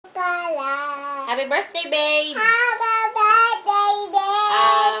Happy birthday, babes! Happy birthday,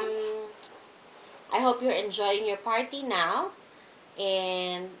 babes! I hope you're enjoying your party now,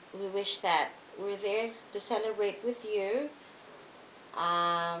 and we wish that we're there to celebrate with you.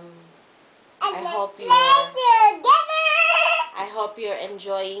 And I let's hope play you're together! I hope you're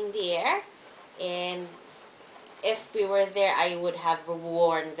enjoying there, and if we were there, I would have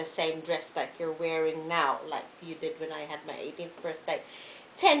worn the same dress that you're wearing now, like you did when I had my 18th birthday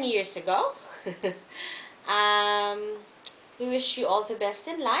 10 years ago. We wish you all the best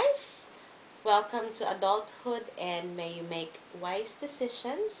in life. Welcome to adulthood, and may you make wise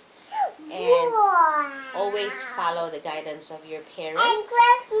decisions and always follow the guidance of your parents. And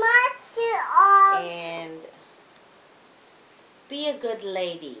Christmas to all! And be a good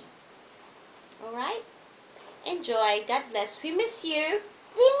lady. Alright? Enjoy. God bless. We miss you.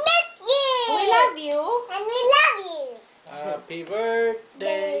 We miss you! We love you. And we love you! Happy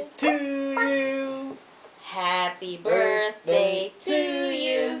birthday to you. Happy birthday to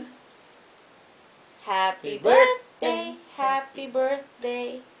you. Happy birthday, happy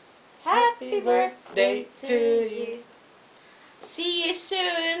birthday, happy birthday to you. See you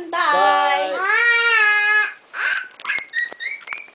soon. Bye.